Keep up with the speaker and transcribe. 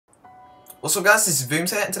What's up guys, this is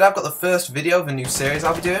Vooms here, and today I've got the first video of a new series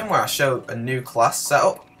I'll be doing where I show a new class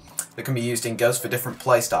setup that can be used in Ghost for different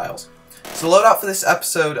playstyles. So the loadout for this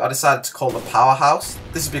episode I decided to call the Powerhouse.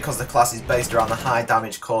 This is because the class is based around the high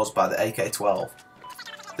damage caused by the AK-12.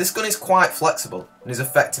 This gun is quite flexible and is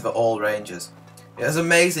effective at all ranges. It has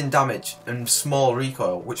amazing damage and small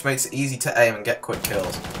recoil, which makes it easy to aim and get quick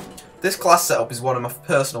kills. This class setup is one of my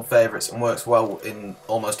personal favourites and works well in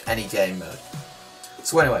almost any game mode.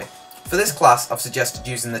 So anyway, for this class I've suggested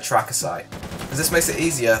using the tracker sight, as this makes it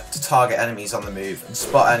easier to target enemies on the move and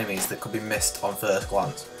spot enemies that could be missed on first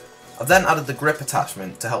glance. I've then added the grip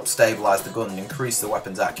attachment to help stabilise the gun and increase the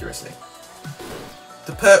weapon's accuracy.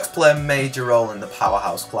 The perks play a major role in the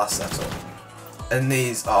Powerhouse class setup, and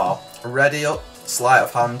these are Ready Up, Sleight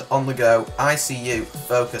of Hand, On the Go, ICU,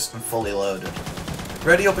 Focus and Fully Loaded.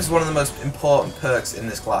 Ready Up is one of the most important perks in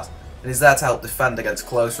this class and is there to help defend against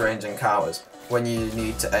close range encounters when you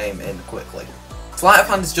need to aim in quickly. Sleight of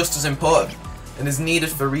Hand is just as important and is needed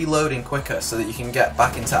for reloading quicker so that you can get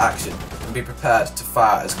back into action and be prepared to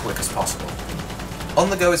fire as quick as possible. On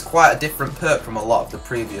the Go is quite a different perk from a lot of the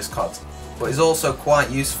previous CODs, but is also quite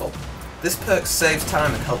useful. This perk saves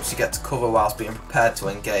time and helps you get to cover whilst being prepared to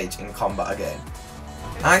engage in combat again.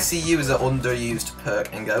 ICU is an underused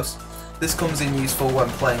perk in Ghost. This comes in useful when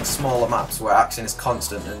playing smaller maps where action is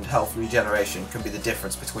constant and health regeneration can be the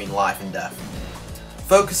difference between life and death.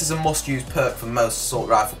 Focus is a must-use perk for most assault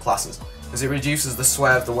rifle classes, as it reduces the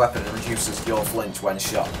sway of the weapon and reduces your flinch when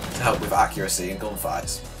shot to help with accuracy in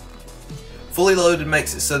gunfights. Fully Loaded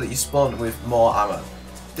makes it so that you spawn with more ammo.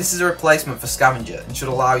 This is a replacement for Scavenger and should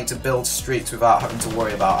allow you to build streaks without having to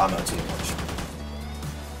worry about ammo too much.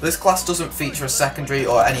 This class doesn't feature a secondary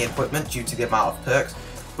or any equipment due to the amount of perks,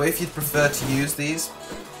 but if you'd prefer to use these,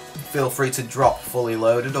 feel free to drop Fully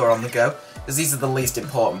Loaded or On the Go, as these are the least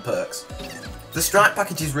important perks. The strike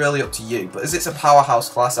package is really up to you, but as it's a Powerhouse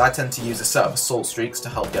class I tend to use a set of assault streaks to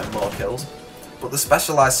help get more kills, but the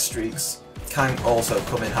specialised streaks can also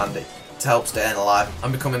come in handy to help staying alive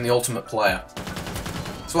and becoming the ultimate player.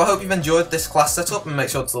 So I hope you've enjoyed this class setup and make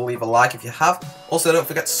sure to leave a like if you have. Also don't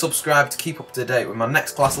forget to subscribe to keep up to date with my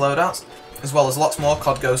next class loadouts, as well as lots more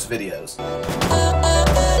COD Ghost videos.